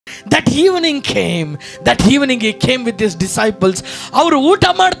That evening he came with his disciples. ಅವರು ಊಟ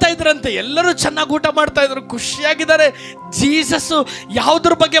ಮಾಡ್ತಾ ಇದ್ರಂತೆ, ಎಲ್ಲರೂ ಚೆನ್ನಾಗಿ ಊಟ ಮಾಡ್ತಾ ಇದ್ರು, ಖುಷಿಯಾಗಿದ್ದಾರೆ. ಜೀಸಸ್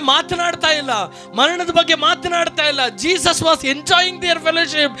ಯಾವುದ್ರ ಬಗ್ಗೆ ಮಾತನಾಡ್ತಾ ಇಲ್ಲ, ಮರಣದ ಬಗ್ಗೆ ಮಾತನಾಡ್ತಾ ಇಲ್ಲ. Jesus was enjoying their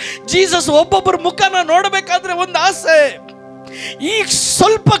fellowship. Jesus ಒಬ್ಬೊಬ್ಬರ ಮುಖನ ನೋಡಬೇಕಾದ್ರೆ ಒಂದು ಆಸೆ. ಈ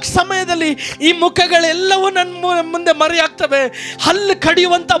ಸ್ವಲ್ಪ ಸಮಯದಲ್ಲಿ ಈ ಮುಖಗಳೆಲ್ಲವೂ ನನ್ನ ಮುಂದೆ ಮರೆಯಾಗ್ತವೆ. ಹಲ್ಲು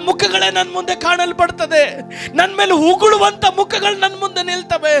ಕಡಿಯುವಂತ ಮುಖಗಳೇ ನನ್ನ ಮುಂದೆ ಕಾಣಲ್ಪಡ್ತದೆ, ನನ್ನ ಮೇಲೆ ಉಗುಳುವಂತ ಮುಖಗಳು ನನ್ನ ಮುಂದೆ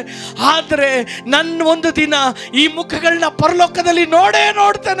ನಿಲ್ತವೆ. ಆದರೆ ನನ್ನ ಒಂದು ದಿನ ಈ ಮುಖಗಳನ್ನ ಪರಲೋಕದಲ್ಲಿ ನೋಡೇ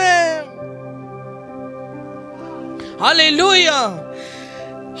ನೋಡ್ತಾನೆ. Hallelujah,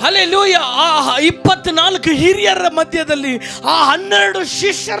 hallelujah. ಆ 24 ಹಿರಿಯರ ಮಧ್ಯದಲ್ಲಿ ಆ 12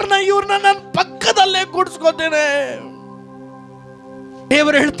 ಶಿಷ್ಯರನ್ನ ಇವ್ರನ್ನ ನನ್ನ ಪಕ್ಕದಲ್ಲೇ ಕೂಡಿಸ್ಕೋತೇನೆ.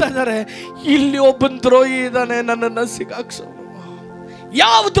 ದೇವರು ಹೇಳ್ತಾ ಇದ್ದಾರೆ, ಇಲ್ಲಿ ಒಬ್ಬನ್ ದ್ರೋಹಿ ಇದ್ದಾನೆ, ನನ್ನನ್ನು ಸಿಗಾಕ್ಸೋನು.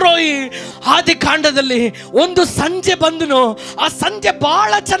 ಯಾವ ದ್ರೋಹಿ? ಆದಿಕಾಂಡದಲ್ಲಿ ಒಂದು ಸಂಜೆ ಬಂದನು. ಆ ಸಂಜೆ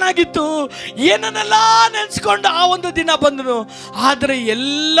ಬಹಳ ಚೆನ್ನಾಗಿತ್ತು, ಏನನ್ನೆಲ್ಲ ನೆನೆಸ್ಕೊಂಡು ಆ ಒಂದು ದಿನ ಬಂದನು. ಆದರೆ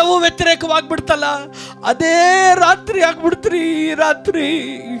ಎಲ್ಲವೂ ವ್ಯತಿರೇಕವಾಗ್ಬಿಡ್ತಲ್ಲ, ಅದೇ ರಾತ್ರಿ ಆಗ್ಬಿಡ್ತ್ರಿ. ರಾತ್ರಿ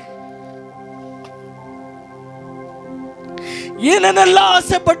ಏನನ್ನೆಲ್ಲ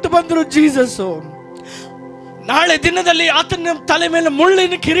ಆಸೆ ಪಟ್ಟು ಬಂದ್ರು ಜೀಸಸ್, ನಾಳೆ ದಿನದಲ್ಲಿ ಆತನ ತಲೆ ಮೇಲೆ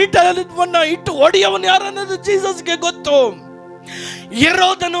ಮುಳ್ಳಿನ ಕಿರೀಟವನ್ನು ಇಟ್ಟು ಹೊಡೆಯವನು ಯಾರನ್ನೋದು ಜೀಸಸ್ಗೆ ಗೊತ್ತು.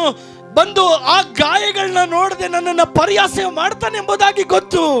 ಹೆರೋದನು ಬಂದು ಆ ಗಾಯಗಳನ್ನ ನೋಡದೆ ನನ್ನನ್ನು ಪರಿಹಾಸ ಮಾಡ್ತಾನೆ ಎಂಬುದಾಗಿ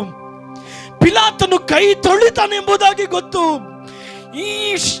ಗೊತ್ತು. ಪಿಲಾತನು ಕೈ ತೊಳಿತಾನೆ ಎಂಬುದಾಗಿ ಗೊತ್ತು. ಈ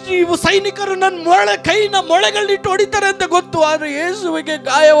ಸೈನಿಕರು ನನ್ನ ಕೈನ ಮೊಳೆಗಳನ್ನಿಟ್ಟು ಹೊಡಿತಾರೆ ಅಂತ ಗೊತ್ತು. ಆದ್ರೆ ಯೇಸುವಿಗೆ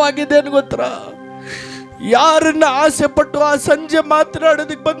ಗಾಯವಾಗಿದೆ ಅಂತ ಗೊತ್ತರ? ಯಾರನ್ನ ಆಸೆ ಪಟ್ಟು ಆ ಸಂಜೆ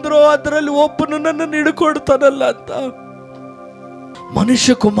ಮಾತನಾಡೋದಕ್ಕೆ ಬಂದ್ರು ಅದರಲ್ಲಿ ಒಬ್ಬನು ನನ್ನನ್ನು ಹಿಡ್ಕೊಡ್ತಾನಲ್ಲ ಅಂತ.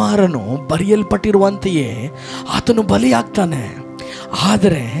 ಮನುಷ್ಯ ಕುಮಾರನು ಬರೆಯಲ್ಪಟ್ಟಿರುವಂತೆಯೇ ಆತನು ಬಲಿಯಾಗ್ತಾನೆ.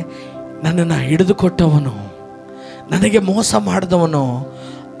 ಆದರೆ ನನ್ನನ್ನು ಹಿಡಿದುಕೊಟ್ಟವನು, ನನಗೆ ಮೋಸ ಮಾಡಿದವನು,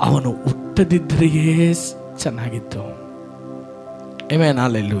 ಅವನು ಹುಟ್ಟದಿದ್ದರೆಯೇ ಚೆನ್ನಾಗಿತ್ತು. Amen,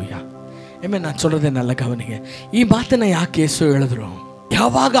 hallelujah, amen. ನಾನು சொல்றದೇನಲ್ಲ ಅವನಿಗೆ ಈ ಮಾತನ್ನ ಯಾಕೆ ಯೇಸು ಹೇಳಿದ್ರು?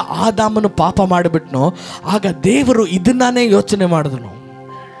 ಯಾವಾಗ ಆದಾಮನು ಪಾಪ ಮಾಡಿಬಿಟ್ನೋ ಆಗ ದೇವರು ಇದನ್ನೇ ಯೋಚನೆ ಮಾಡಿದನು.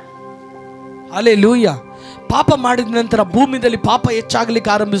 ಹಲ್ಲೆಲೂಯಾ. ಪಾಪ ಮಾಡಿದ ನಂತರ ಭೂಮಿಯಲ್ಲಿ ಪಾಪ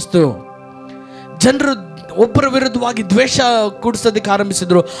ಹೆಚ್ಚಾಗ್ಲಿಕ್ಕೆ ಆರಂಭಿಸಿತು. ಜನರು ಒಬ್ಬರ ವಿರುದ್ಧವಾಗಿ ದ್ವೇಷ ಕೂಡಿಸೋದಕ್ಕೆ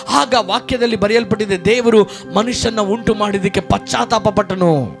ಆರಂಭಿಸಿದ್ರು. ಆಗ ವಾಕ್ಯದಲ್ಲಿ ಬರೆಯಲ್ಪಟ್ಟಿದೆ, ದೇವರು ಮನುಷ್ಯನ ಉಂಟು ಮಾಡಿದ್ದಕ್ಕೆ ಪಶ್ಚಾತ್ತಾಪ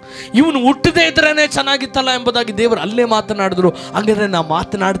ಪಟ್ಟನು. ಇವನು ಹುಟ್ಟದೇ ಇದ್ರೇನೆ ಚೆನ್ನಾಗಿತ್ತಲ್ಲ ಎಂಬುದಾಗಿ ದೇವರು ಅಲ್ಲೇ ಮಾತನಾಡಿದ್ರು. ಹಾಗಾದ್ರೆ ನಾ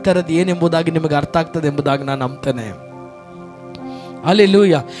ಮಾತನಾಡ್ತಾ ಇರೋದು ಏನೆಂಬುದಾಗಿ ನಿಮಗೆ ಅರ್ಥ ಆಗ್ತದೆ ಎಂಬುದಾಗಿ ನಾನು ನಂಬ್ತೇನೆ.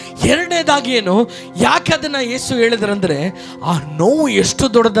 ಹಲ್ಲೆಲೂಯಾ. ಎರಡನೇದಾಗಿ ಏನು, ಯಾಕೆ ಅದನ್ನ ಯೇಸು ಹೇಳಿದ್ರಂದ್ರೆ, ಆ ನೋವು ಎಷ್ಟು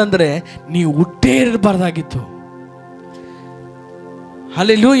ದೊಡ್ಡದಂದ್ರೆ ನೀವು ಹುಟ್ಟೇ ಇರಬಾರ್ದಾಗಿತ್ತು.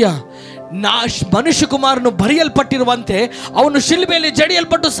 ಹಲ್ಲೆಲೂಯಾ. ಮನುಷ್ಯ ಕುಮಾರನು ಬರೆಯಲ್ಪಟ್ಟಿರುವಂತೆ ಅವನು ಶಿಲುಬೆಯಲ್ಲಿ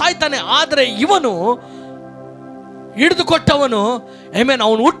ಜಡಿಯಲ್ಪಟ್ಟು ಸಾಯ್ತಾನೆ. ಆದರೆ ಇವನು ಹಿಡಿದುಕೊಟ್ಟವನು, ಆಮೆನ್,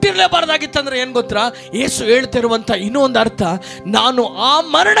 ಅವನು ಹುಟ್ಟಿರಲೇಬಾರ್ದಾಗಿತ್ತಂದ್ರೆ ಏನು ಗೊತ್ತಾ? ಯೇಸು ಹೇಳ್ತಿರುವಂತ ಇನ್ನೊಂದು ಅರ್ಥ, ನಾನು ಆ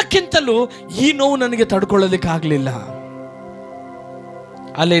ಮರಣಕ್ಕಿಂತಲೂ ಈ ನೋವು ನನಗೆ ತಡ್ಕೊಳ್ಳೋದಕ್ಕಾಗಲಿಲ್ಲ.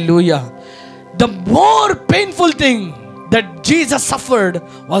 Hallelujah. The more painful thing that Jesus suffered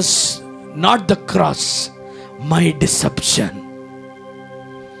was not the cross, my deception.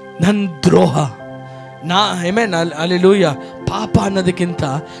 ನನ್ನ ದ್ರೋಹ. Amen, hallelujah. ಪಾಪ ಅನ್ನೋದಕ್ಕಿಂತ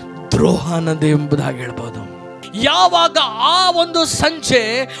ದ್ರೋಹ ಅನ್ನೋದು ಎಂಬುದಾಗಿ ಹೇಳ್ಬೋದು. ಯಾವಾಗ ಆ ಒಂದು ಸಂಜೆ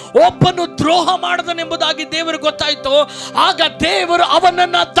ಒಬ್ಬನು ದ್ರೋಹ ಮಾಡದನೆಂಬುದಾಗಿ ದೇವರಿಗೆ ಗೊತ್ತಾಯ್ತು, ಆಗ ದೇವರು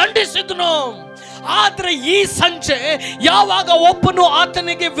ಅವನನ್ನು ದಂಡಿಸಿದನು. ಆದ್ರೆ ಈ ಸಂಜೆ ಯಾವಾಗ ಒಬ್ಬನು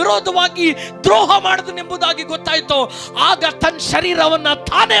ಆತನಿಗೆ ವಿರೋಧವಾಗಿ ದ್ರೋಹ ಮಾಡಿದನೆಂಬುದಾಗಿ ಗೊತ್ತಾಯ್ತು, ಆಗ ತನ್ನ ಶರೀರವನ್ನ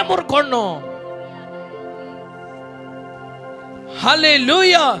ತಾನೇ ಮುರ್ಕೊಂಡು.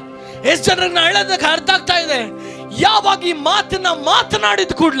 ಹಲ್ಲೆಲೂಯಾ. ಎಷ್ಟು ಜನರನ್ನ ಹೇಳೋದಕ್ಕೆ ಅರ್ಥ ಆಗ್ತಾ ಇದೆ? ಯಾವಾಗ ಈ ಮಾತನ್ನ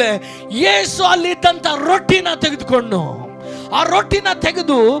ಮಾತನಾಡಿದ ಕೂಡಲೇ ಯೇಸು ಅಲ್ಲಿದ್ದಂತ ರೊಟ್ಟಿನ ತೆಗೆದುಕೊಂಡು, ಆ ರೊಟ್ಟಿನ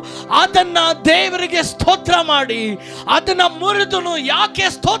ತೆಗೆದು ಅದನ್ನ ದೇವರಿಗೆ ಸ್ತೋತ್ರ ಮಾಡಿ ಅದನ್ನ ಮುರಿದನು. ಯಾಕೆ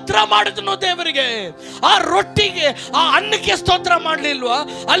ಸ್ತೋತ್ರ ಮಾಡಿದನು ದೇವರಿಗೆ? ಆ ರೊಟ್ಟಿಗೆ, ಆ ಅನ್ನಕ್ಕೆ ಸ್ತೋತ್ರ ಮಾಡಲಿಲ್ವಾ?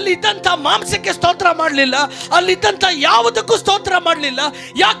 ಅಲ್ಲಿದ್ದಂಥ ಮಾಂಸಕ್ಕೆ ಸ್ತೋತ್ರ ಮಾಡಲಿಲ್ಲ, ಅಲ್ಲಿದ್ದಂಥ ಯಾವುದಕ್ಕೂ ಸ್ತೋತ್ರ ಮಾಡಲಿಲ್ಲ.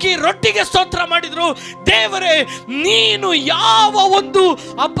 ಯಾಕೆ ಈ ರೊಟ್ಟಿಗೆ ಸ್ತೋತ್ರ ಮಾಡಿದ್ರು? ದೇವರೇ, ನೀನು ಯಾವ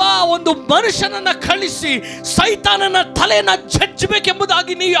ಒಂದು ಮನುಷ್ಯನನ್ನ ಕಳಿಸಿ ಸೈತಾನನ ತಲೆನ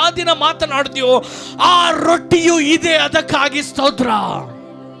ಜಜ್ಜಬೇಕೆಂಬುದಾಗಿ ನೀವು ಆ ದಿನ ಮಾತನಾಡಿದ್ಯೋ, ಆ ರೊಟ್ಟಿಯು ಇದೆ, ಅದಕ್ಕಾಗಿ ಸ್ತೋತ್ರ.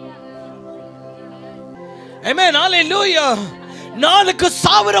 Amen, hallelujah.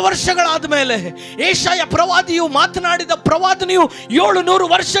 4,000 ವರ್ಷಗಳಾದ ಮೇಲೆ ಏಷಾಯ ಪ್ರವಾದಿಯು ಮಾತನಾಡಿದ ಪ್ರವಾದನೆಯು 700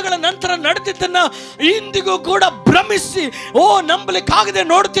 ವರ್ಷಗಳ ನಂತರ ನಡೆದಿದ್ದನ್ನ ಇಂದಿಗೂ ಕೂಡ ಭ್ರಮಿಸಿ ನಂಬಲಿಕ್ಕಾಗದೆ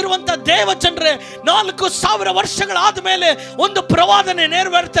ನೋಡ್ತಿರುವಂತ ದೇವ ಜನರೇ, 4,000 ವರ್ಷಗಳಾದ ಮೇಲೆ ಒಂದು ಪ್ರವಾದನೆ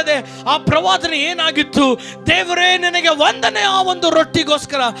ನೆರವೇರ್ತದೆ. ಆ ಪ್ರವಾದನೆ ಏನಾಗಿತ್ತು? ದೇವರೇ ನನಗೆ ವಂದನೆ, ಆ ಒಂದು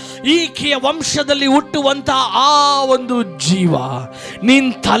ರೊಟ್ಟಿಗೋಸ್ಕರ ಈಕೆಯ ವಂಶದಲ್ಲಿ ಹುಟ್ಟುವಂತ ಆ ಒಂದು ಜೀವ ನಿನ್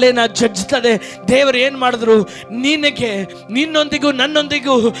ತಲೆನ ಜಜ್ಜುತ್ತದೆ. ದೇವರು ಏನ್ ಮಾಡಿದ್ರು? ನಿನ್ನೊಂದಿಗೂ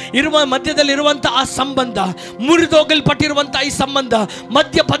ನನ್ನೊಂದಿಗೂ ಇರುವ ಮಧ್ಯದಲ್ಲಿರುವಂತಹ ಆ ಸಂಬಂಧ, ಮುರಿದೋಗಲ್ಪಟ್ಟಿರುವಂತಹ ಈ ಸಂಬಂಧ,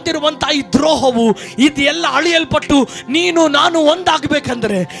 ಮಧ್ಯ ಬಂದಿರುವಂತಹ ಈ ದ್ರೋಹವು, ಇದೆಲ್ಲ ಅಳಿಯಲ್ಪಟ್ಟು ನೀನು ನಾನು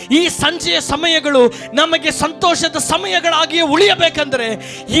ಒಂದಾಗಬೇಕಂದ್ರೆ, ಈ ಸಂಜೆಯ ಸಮಯಗಳು ನಮಗೆ ಸಂತೋಷದ ಸಮಯಗಳಾಗಿಯೇ ಉಳಿಯಬೇಕಂದ್ರೆ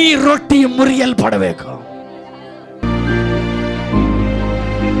ಈ ರೊಟ್ಟಿ ಮುರಿಯಲ್ಪಡಬೇಕು.